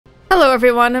Hello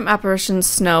everyone, I'm Apparition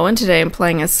Snow, and today I'm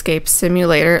playing Escape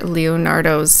Simulator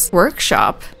Leonardo's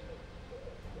Workshop.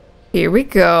 Here we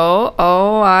go.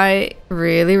 Oh, I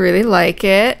really like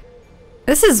it.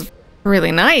 This is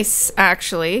really nice,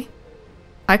 actually.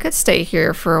 I could stay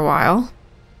here for a while.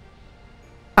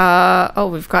 Oh,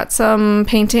 we've got some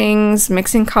paintings,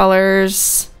 mixing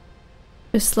colors.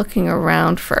 Just looking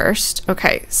around first.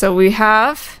 Okay, so we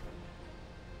have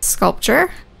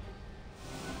sculpture.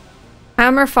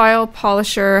 Hammer, file,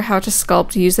 polisher, how to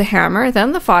sculpt, use the hammer,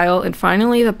 then the file, and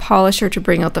finally the polisher to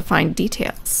bring out the fine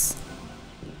details.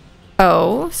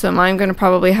 Oh, so I'm going to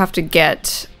probably have to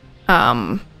get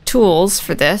tools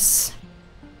for this.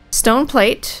 Stone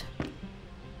plate.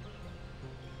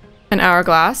 An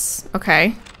hourglass.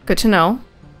 Okay, good to know.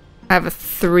 I have a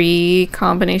 3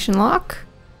 combination lock.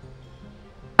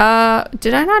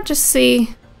 Did I not just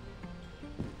see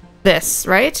this,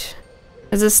 right?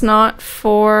 Is this not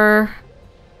for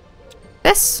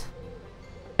this?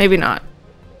 Maybe not.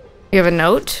 You have a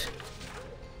note.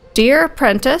 Dear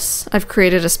apprentice, I've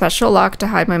created a special lock to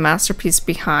hide my masterpiece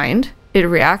behind. It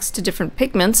reacts to different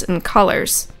pigments and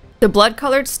colors. The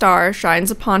blood-colored star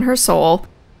shines upon her soul.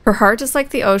 Her heart is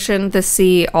like the ocean, the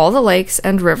sea, all the lakes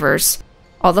and rivers.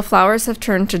 All the flowers have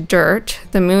turned to dirt.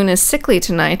 The moon is sickly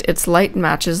tonight. Its light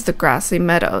matches the grassy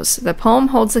meadows. The poem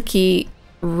holds a key.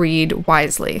 Read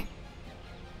wisely.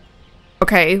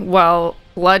 Okay, well,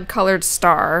 blood-colored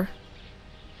star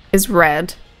is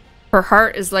red. Her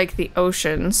heart is like the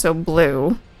ocean, so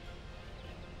blue.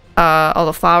 All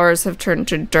the flowers have turned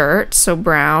to dirt, so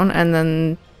brown, and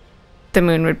then the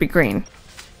moon would be green.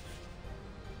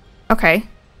 Okay.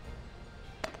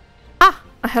 Ah,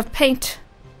 I have paint.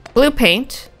 Blue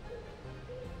paint.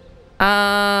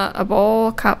 A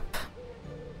bowl, cup.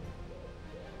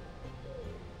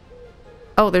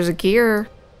 Oh, there's a gear.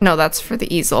 No, that's for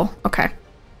the easel. Okay.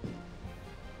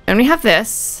 And we have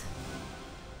this,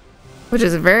 which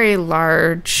is a very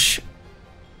large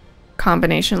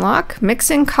combination lock.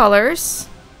 Mixing colors,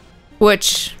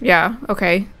 which, yeah,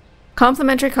 okay.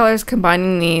 Complementary colors,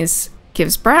 combining these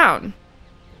gives brown.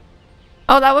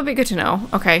 Oh, that would be good to know.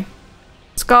 Okay.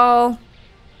 Skull.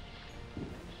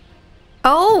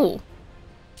 Oh!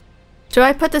 Do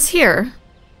I put this here?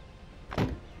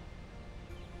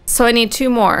 So I need 2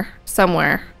 more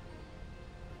somewhere.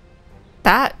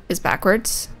 That is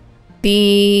backwards.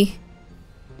 Why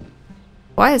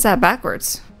is that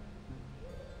backwards?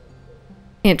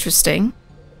 Interesting.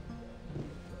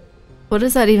 What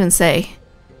does that even say?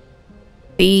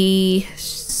 The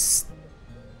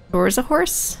Forza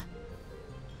horse?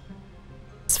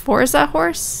 Is Forza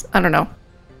horse? I don't know.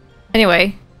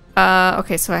 Anyway,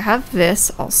 okay, so I have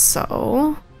this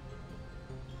also.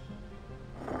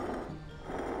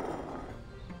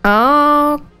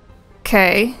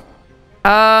 Okay.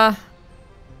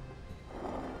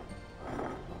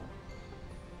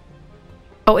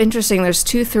 Oh, interesting. There's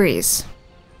 2 3s.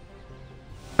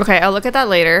 Okay, I'll look at that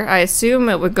later. I assume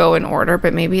it would go in order,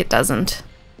 but maybe it doesn't.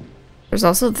 There's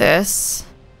also this.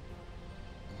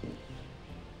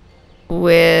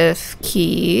 With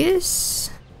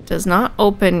keys. Does not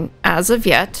open as of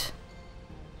yet.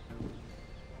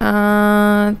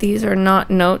 These are not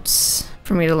notes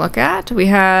for me to look at. We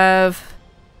have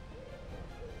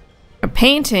a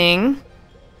painting.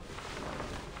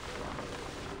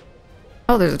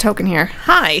 Oh, there's a token here.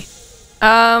 Hi.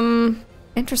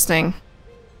 Interesting.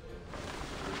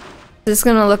 Just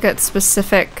gonna look at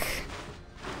specific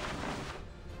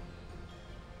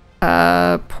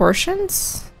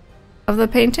portions of the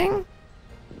painting.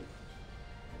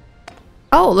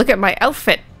 Oh, look at my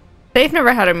outfit. They've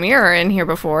never had a mirror in here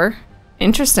before.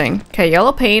 Interesting. Okay,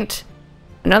 yellow paint.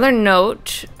 Another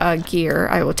note. Gear.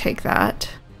 I will take that.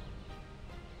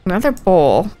 Another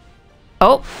bowl.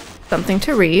 Oh, something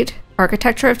to read.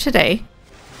 Architecture of today.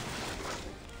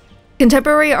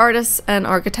 Contemporary artists and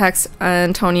architects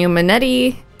Antonio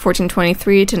Minetti,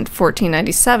 1423 to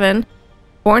 1497.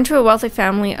 Born to a wealthy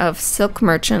family of silk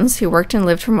merchants, he worked and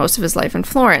lived for most of his life in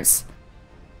Florence.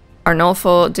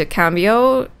 Arnolfo di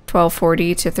Cambio,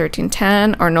 1240 to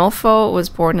 1310. Arnolfo was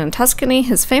born in Tuscany.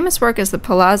 His famous work is the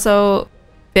Palazzo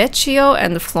Vecchio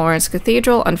and the Florence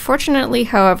Cathedral. Unfortunately,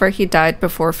 however, he died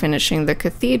before finishing the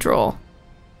cathedral.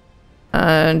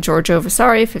 Giorgio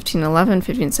Vasari,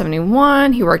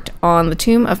 1511-1571. He worked on the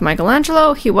tomb of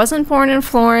Michelangelo. He wasn't born in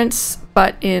Florence,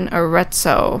 but in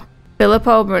Arezzo.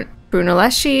 Filippo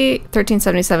Brunelleschi,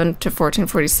 1377 to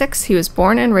 1446. He was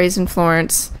born and raised in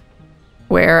Florence,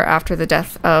 where after the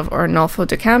death of Arnolfo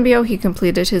di Cambio, he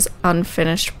completed his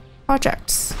unfinished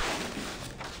projects.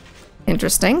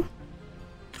 Interesting.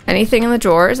 Anything in the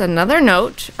drawers? Another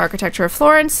note. Architecture of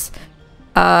Florence.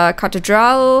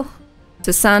 Cathedral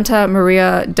to Santa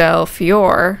Maria del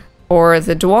Fiore, or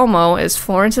the Duomo, is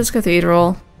Florence's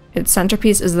cathedral. Its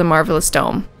centerpiece is the marvelous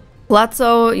dome.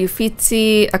 Palazzo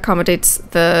Uffizi accommodates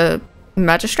the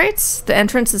magistrates. The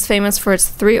entrance is famous for its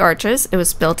 3 arches. It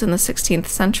was built in the 16th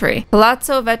century.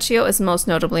 Palazzo Vecchio is most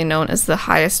notably known as the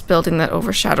highest building that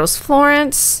overshadows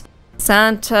Florence.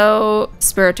 Santo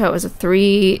Spirito is a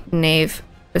 3-nave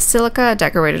basilica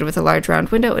decorated with a large round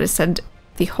window. It is said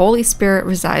the Holy Spirit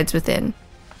resides within.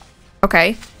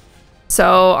 Okay,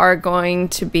 so are going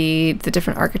to be the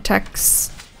different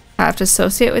architects I have to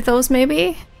associate with those,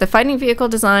 maybe? The fighting vehicle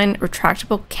design,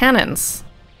 retractable cannons.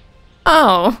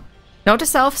 Oh, note to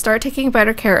self, start taking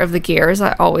better care of the gears.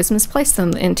 I always misplace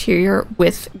them. The interior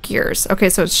with gears. Okay,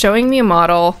 so it's showing me a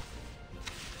model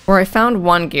where I found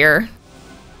 1 gear.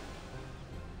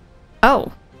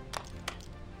 Oh.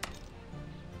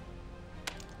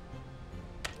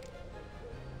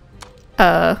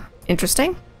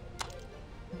 Interesting.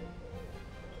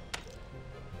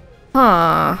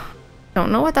 Huh.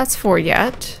 Don't know what that's for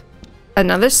yet.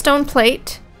 Another stone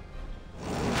plate.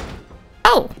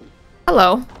 Oh,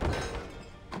 hello.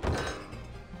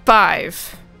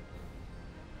 5.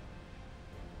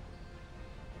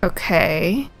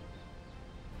 Okay.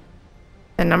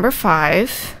 And number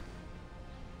 5.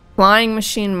 Flying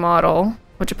machine model,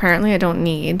 which apparently I don't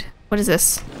need. What is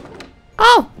this?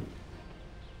 Oh!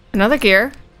 Another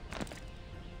gear.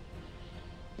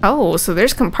 Oh, so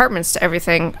there's compartments to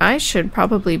everything. I should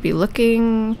probably be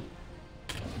looking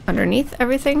underneath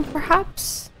everything,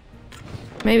 perhaps?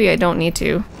 Maybe I don't need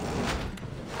to.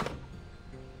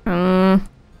 I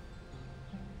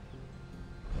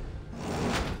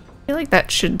feel like that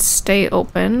should stay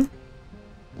open.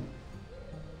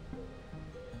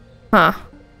 Huh.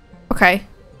 Okay.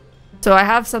 So I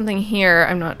have something here.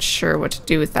 I'm not sure what to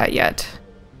do with that yet.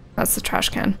 That's the trash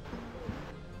can.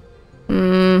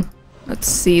 Let's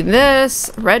see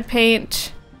this. Red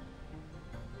paint.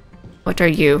 What are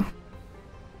you?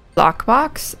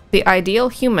 Lockbox? The ideal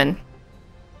human.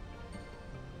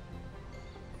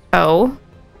 Oh.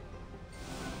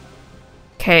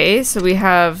 Okay, so we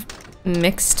have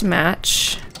mixed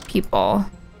match people.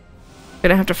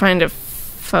 Gonna have to find a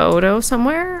photo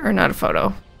somewhere? Or not a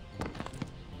photo?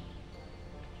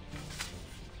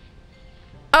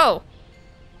 Oh!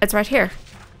 It's right here.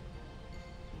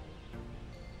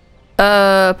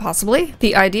 Possibly.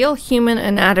 The ideal human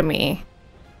anatomy.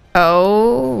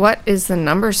 Oh, what is the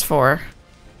numbers for?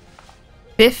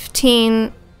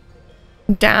 15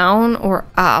 down or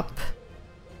up.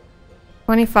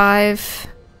 25,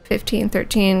 15,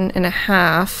 13 and a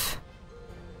half.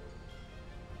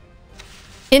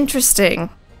 Interesting.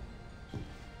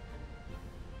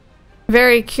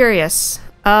 Very curious.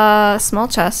 Small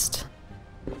chest.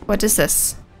 What is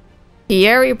this?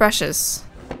 Hierry brushes.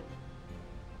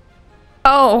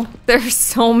 Oh, there's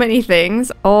so many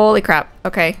things. Holy crap.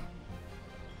 Okay.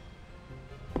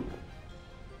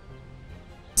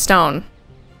 Stone.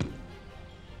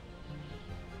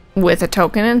 With a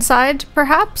token inside,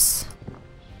 perhaps?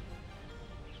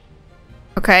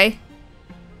 Okay.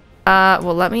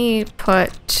 Well, let me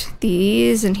put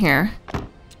these in here.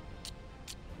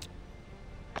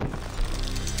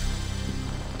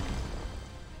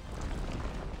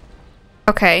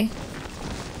 Okay.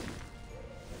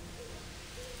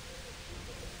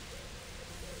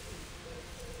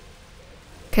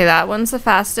 Okay, that one's the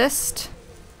fastest.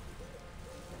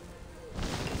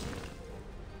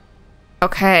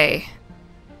 Okay.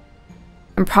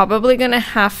 I'm probably gonna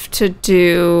have to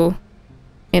do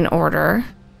in order.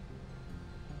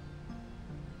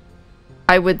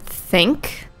 I would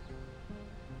think.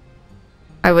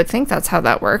 I would think that's how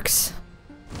that works.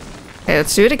 Okay,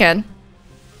 let's do it again.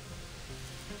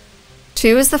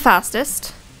 2 is the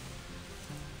fastest.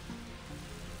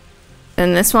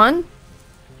 Then this one.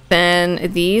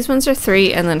 Then these ones are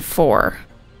 3 and then 4.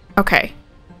 Okay.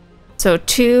 So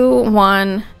 2,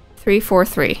 1, 3, 4,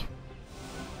 3.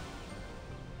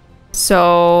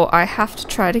 So I have to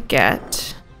try to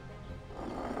get...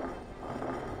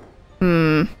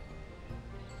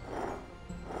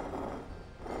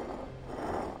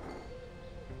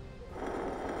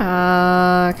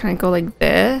 Can I go like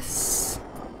this?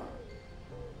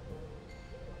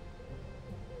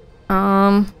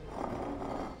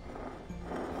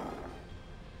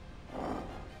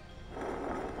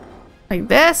 Like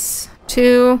this,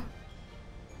 2,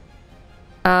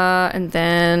 and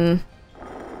then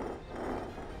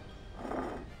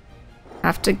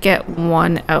have to get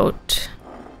 1 out.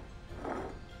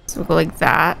 So we'll go like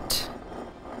that.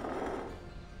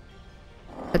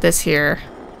 Put this here.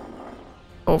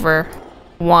 Over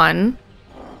 1,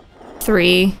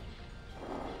 3,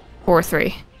 4,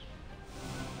 3.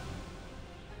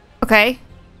 Okay.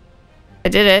 I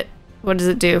did it. What does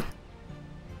it do?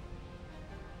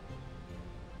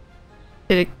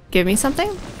 Did it give me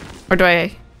something? Or do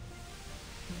I...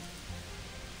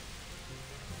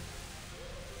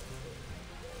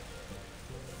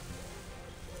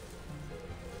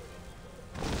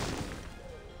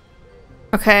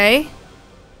 Okay.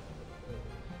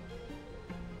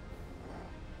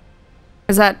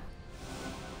 Is that...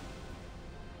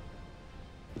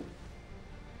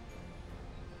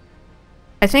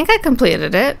 I think I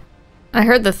completed it. I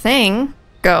heard the thing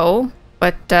go,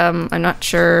 but I'm not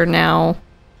sure now.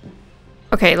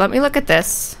 Okay, let me look at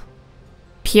this.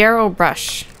 Piero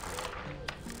brush.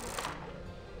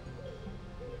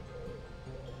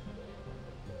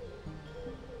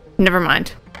 Never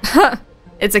mind.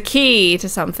 It's a key to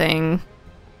something.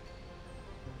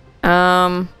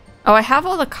 Oh, I have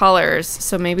all the colors,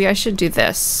 so maybe I should do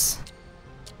this.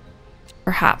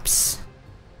 Perhaps.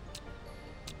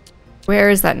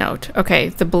 Where is that note? Okay,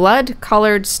 the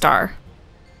blood-colored star.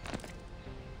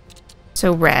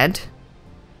 So red.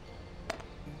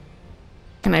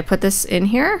 Can I put this in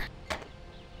here?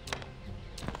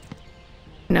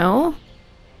 No.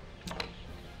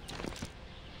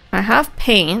 I have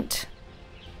paint.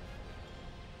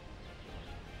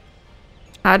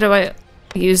 How do I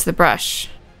use the brush?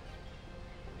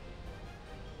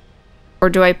 Or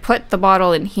do I put the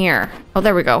bottle in here? Oh,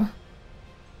 there we go.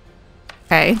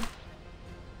 Okay.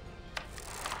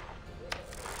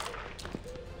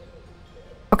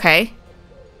 Okay.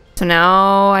 So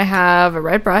now I have a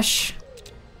red brush.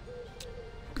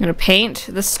 I'm gonna paint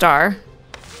the star.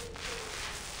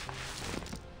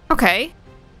 Okay.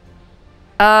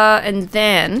 And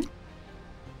then...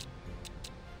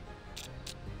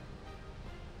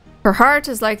 her heart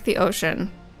is like the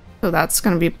ocean. So that's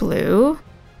gonna be blue,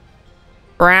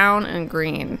 brown, and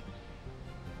green.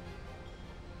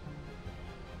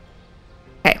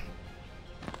 Okay.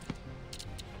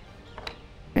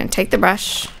 I'm gonna take the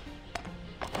brush.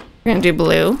 We're gonna do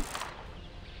blue.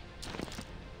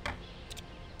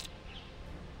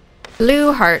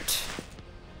 Blue heart.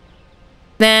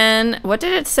 Then, what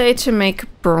did it say to make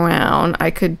brown?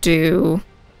 I could do...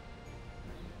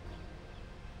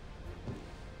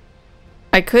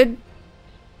 I could...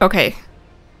 Okay.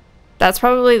 That's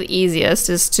probably the easiest,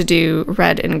 is to do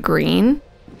red and green.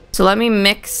 So let me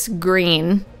mix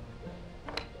green.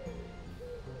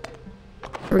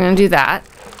 We're gonna do that.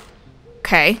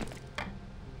 Okay.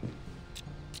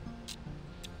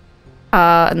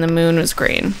 And the moon was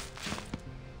green.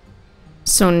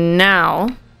 So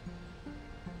now...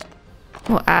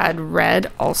 we'll add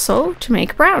red also to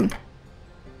make brown.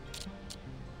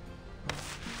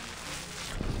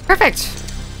 Perfect.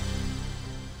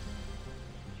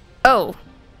 Oh.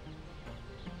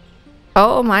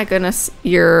 Oh my goodness.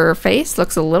 Your face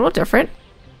looks a little different.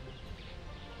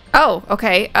 Oh,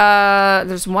 okay.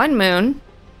 There's one moon.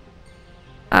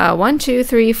 1, 2,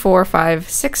 3, 4, 5,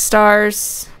 6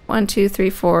 stars. 1, 2, 3,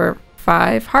 4,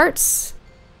 5 hearts.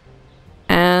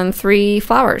 And 3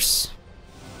 flowers.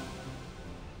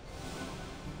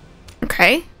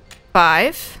 Okay.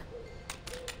 5.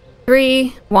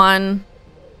 3, 1,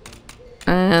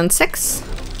 and 6.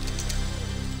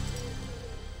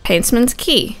 Paintsman's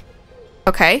key.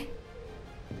 Okay.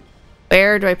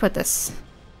 Where do I put this?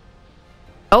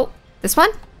 Oh, this one?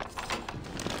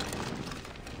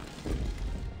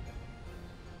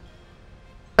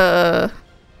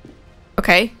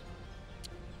 Okay.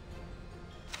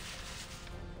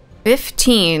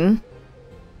 15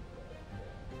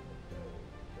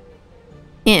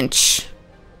 inch.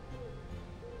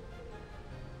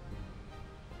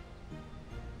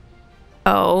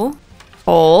 Oh,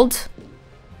 hold.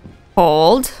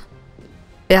 Hold.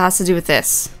 It has to do with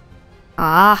this.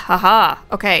 Ah, haha.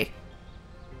 Okay.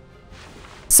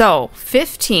 So,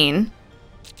 15.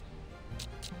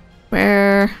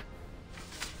 Where...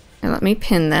 and let me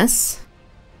pin this.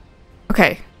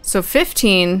 Okay, so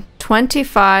 15,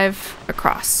 25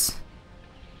 across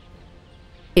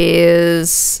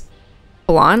is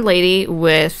blonde lady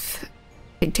with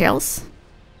pigtails.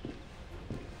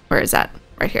 Where is that?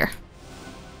 Right here.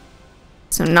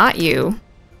 So not you,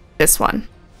 this one.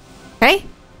 Okay?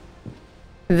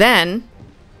 Then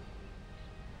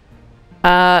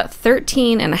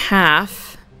 13 and a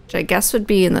half, which I guess would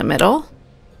be in the middle.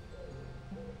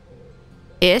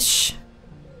 Ish.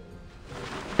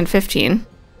 And 15.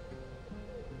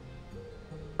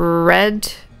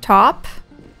 Red top.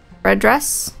 Red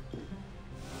dress.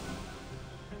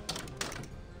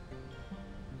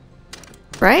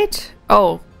 Right?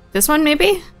 Oh, this one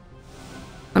maybe?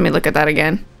 Let me look at that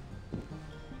again.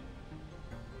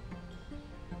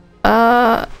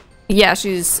 Yeah,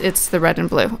 it's the red and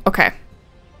blue. Okay.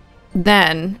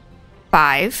 Then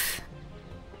 5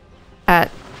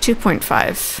 at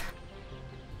 2.5.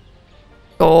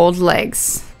 Gold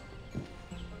legs.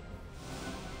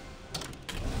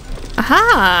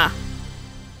 Aha!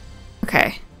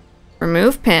 Okay.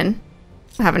 Remove pin.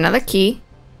 I have another key.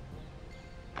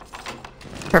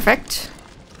 Perfect.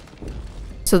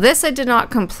 So this I did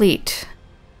not complete.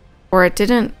 Or it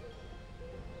didn't...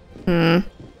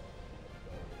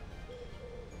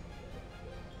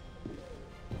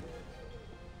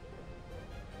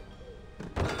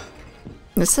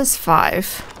 This is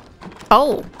 5.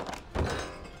 Oh!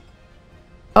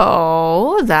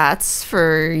 Oh, that's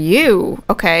for you.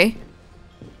 Okay.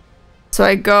 So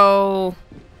I go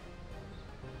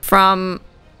from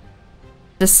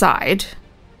the side.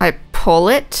 I pull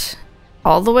it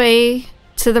all the way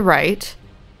to the right.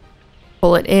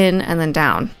 Pull it in and then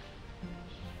down.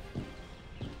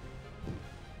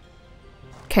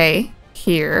 Okay,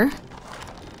 here.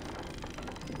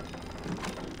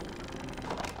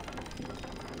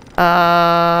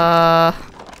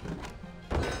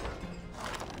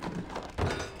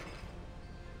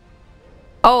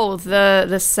 Oh,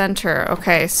 the center.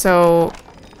 Okay, so...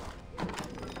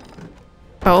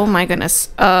 Oh my goodness.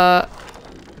 8.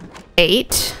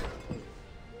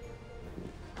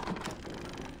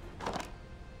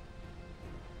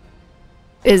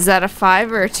 Is that a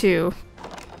 5 or a 2?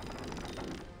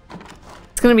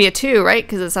 It's gonna be a 2, right?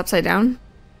 Because it's upside down.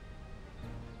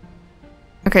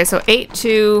 Okay, so 8,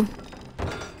 2...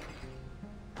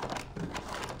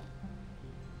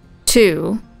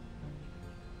 2...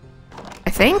 I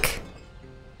think?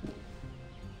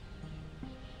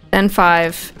 Then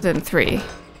 5, then 3.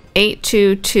 8,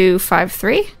 2, 2, 5,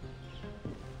 3?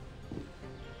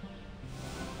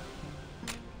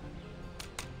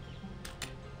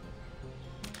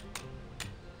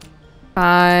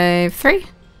 Five, 3?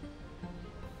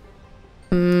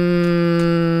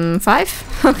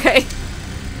 5? Okay.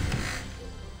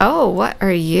 Oh, what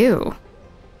are you?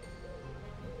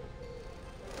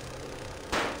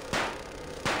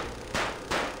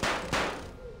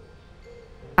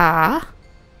 Ah.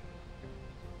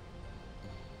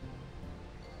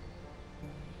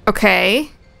 Okay.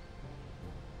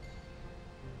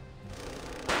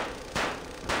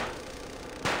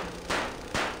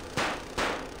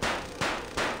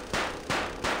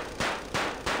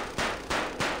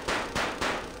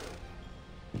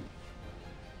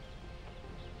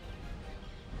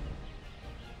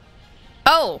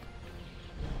 Oh.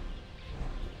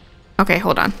 Okay,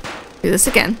 hold on. Do this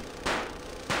again.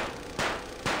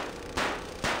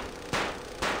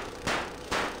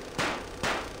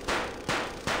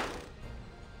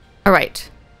 All right.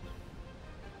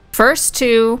 First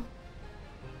 2,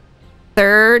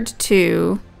 third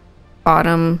 2,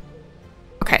 bottom.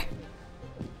 Okay.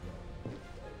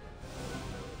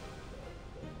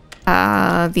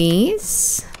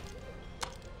 These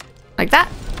like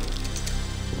that.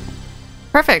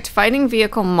 Perfect. Fighting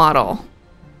vehicle model.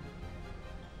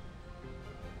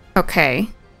 Okay.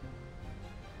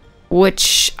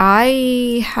 Which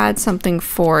I had something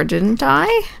for, didn't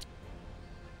I?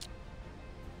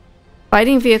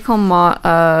 Fighting vehicle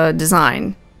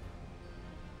design.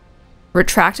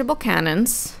 Retractable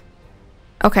cannons.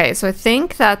 Okay, so I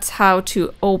think that's how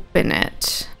to open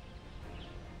it.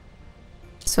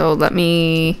 So let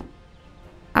me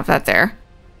have that there.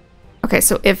 Okay,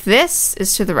 so if this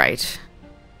is to the right.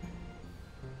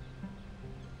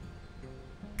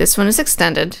 This one is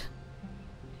extended.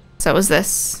 So is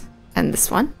this. And this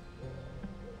one.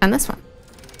 And this one.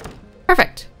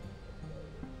 Perfect.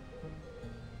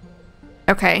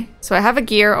 Okay, so I have a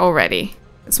gear already.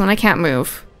 This one I can't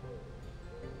move.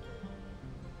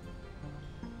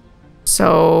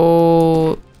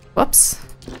 So... Whoops.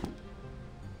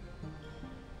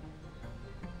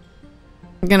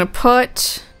 I'm gonna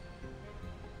put...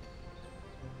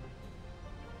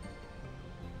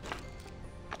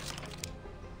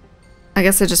 I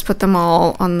guess I just put them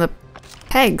all on the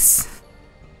pegs.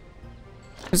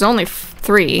 There's only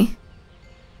 3.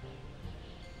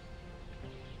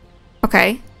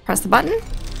 Okay, press the button.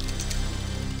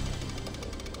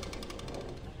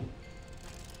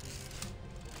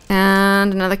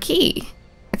 And another key,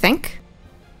 I think.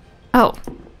 Oh.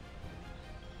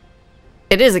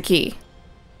 It is a key.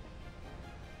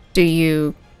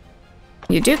 You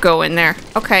do go in there.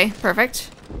 Okay,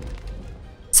 perfect.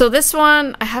 So this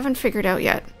one, I haven't figured out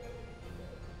yet.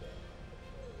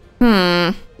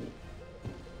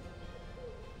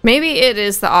 Maybe it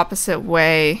is the opposite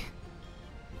way.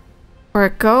 Where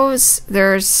it goes,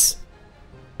 there's...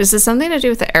 Is this something to do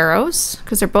with the arrows?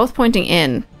 Because they're both pointing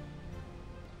in.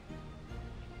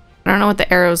 I I don't know what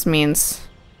the arrows means.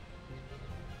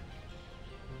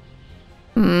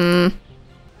 Do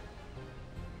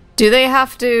they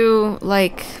have to,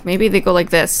 like, maybe they go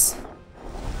like this?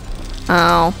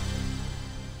 Oh.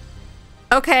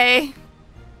 Okay.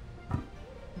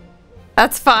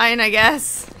 That's fine, I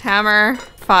guess. Hammer,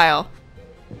 file.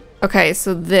 Okay,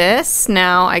 so this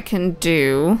now I can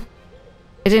do...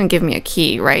 It didn't give me a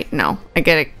key, right? No. I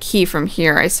get a key from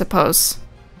here, I suppose.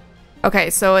 Okay,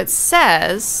 so it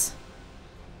says...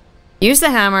 Use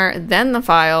the hammer, then the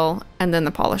file, and then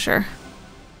the polisher.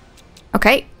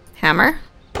 Okay, hammer.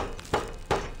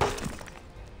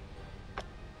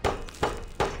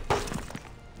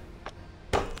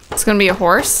 It's gonna be a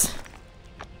horse.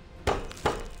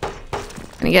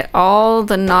 Gonna get all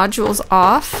the nodules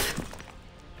off.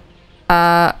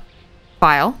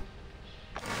 File.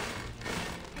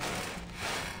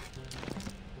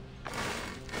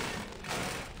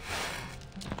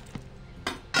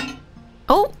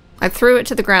 Oh, I threw it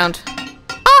to the ground.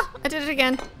 Ah, I did it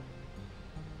again.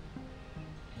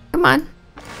 Come on.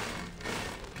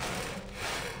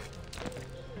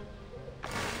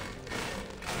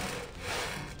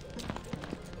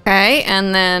 Okay,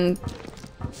 and then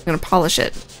I'm gonna polish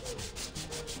it.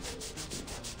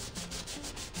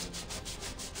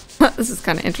 This is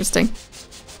kind of interesting.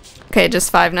 Okay,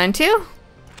 just 592.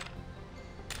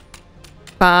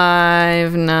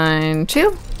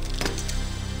 592.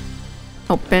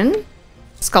 Open.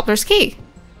 Sculptor's key.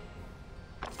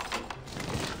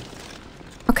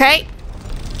 Okay.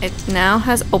 It now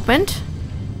has opened.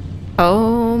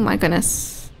 Oh my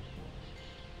goodness.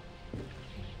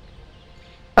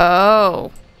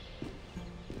 Oh.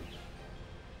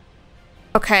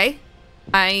 Okay.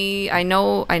 I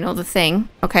know the thing.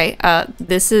 Okay,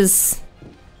 this is...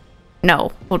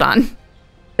 No, hold on.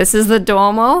 This is the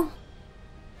Duomo?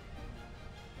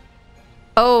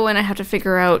 Oh, and I have to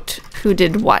figure out who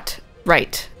did what.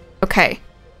 Right. Okay.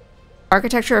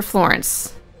 Architecture of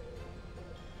Florence.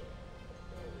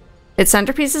 Its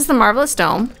centerpiece is the Marvelous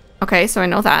Dome. Okay, so I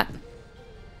know that.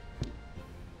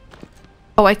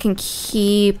 Oh, I can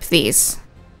keep these.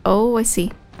 Oh, I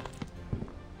see.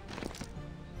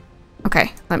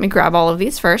 Okay, let me grab all of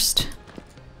these first.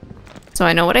 So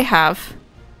I know what I have.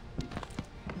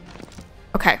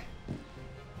 Okay.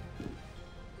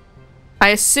 I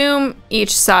assume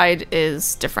each side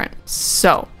is different.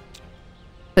 So,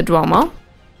 the Duomo.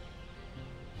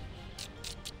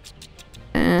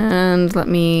 And let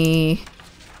me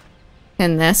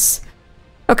pin this.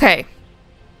 Okay.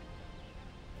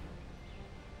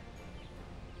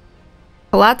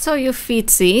 Palazzo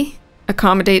Uffizi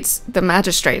accommodates the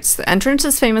magistrates. The entrance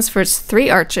is famous for its 3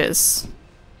 arches.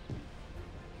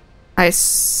 I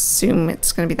assume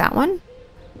it's going to be that one?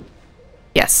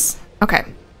 Yes. Okay.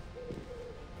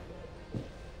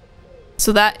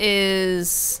 So that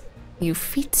is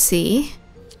Uffizi.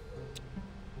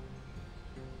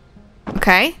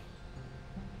 Okay.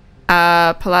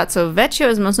 Palazzo Vecchio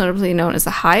is most notably known as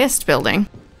the highest building.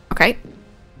 Okay.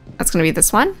 That's going to be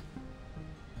this one.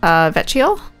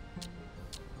 Vecchio.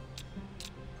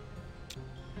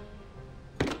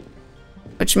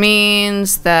 Which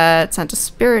means that Santo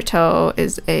Spirito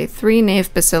is a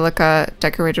 3-nave basilica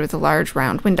decorated with a large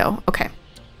round window. Okay.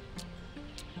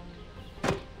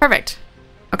 Perfect.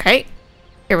 Okay.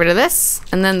 Get rid of this.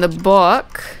 And then the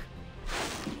book.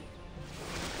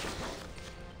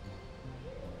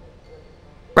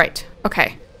 Right.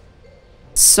 Okay.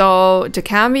 So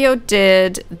DeCambio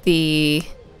did the...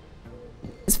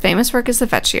 His famous work is the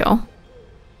Vecchio.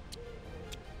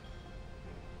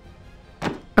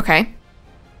 Okay.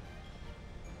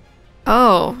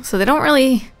 Oh, so they don't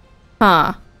really...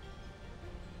 Huh.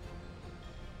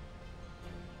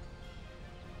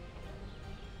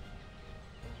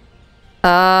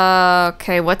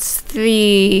 Okay, what's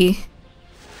the...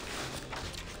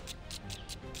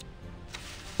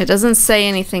 It doesn't say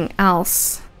anything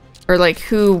else. Or like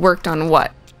who worked on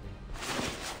what.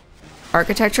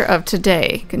 Architecture of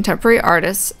today. Contemporary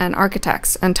artists and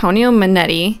architects. Antonio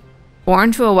Minetti.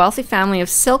 Born to a wealthy family of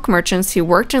silk merchants, he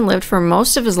worked and lived for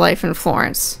most of his life in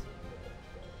Florence.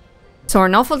 So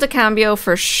Arnolfo di Cambio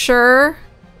for sure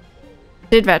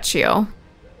did Vecchio.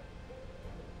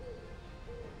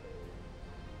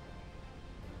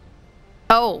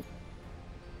 Oh.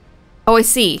 Oh, I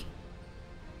see.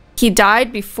 He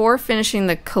died before finishing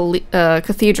the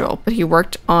cathedral, but he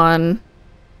worked on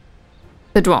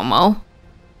the Duomo.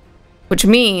 Which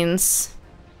means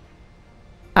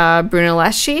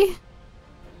Brunelleschi,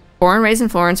 born and raised in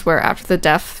Florence, where after the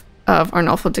death of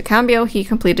Arnolfo di Cambio, he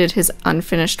completed his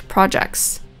unfinished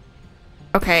projects.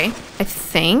 Okay, I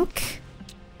think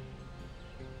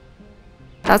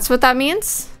that's what that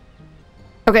means.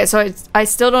 Okay, so I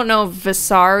still don't know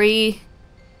Vasari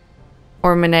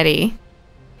or Minetti.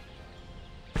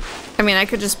 I mean, I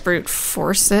could just brute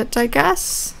force it, I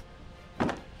guess.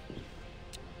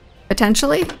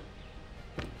 Potentially.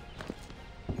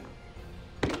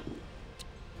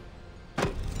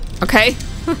 Okay.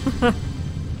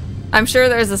 I'm sure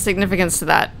there's a significance to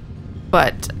that,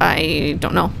 but I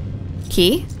don't know.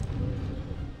 Key?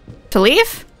 To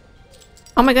leave?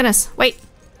 Oh my goodness. Wait.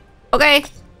 Okay.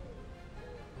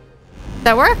 Did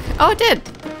that work? Oh, it did.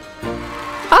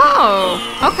 Oh,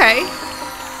 okay.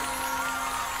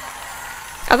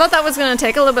 I thought that was going to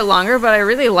take a little bit longer, but I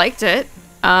really liked it.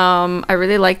 I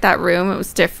really liked that room. It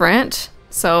was different.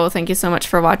 So thank you so much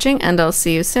for watching, and I'll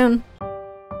see you soon.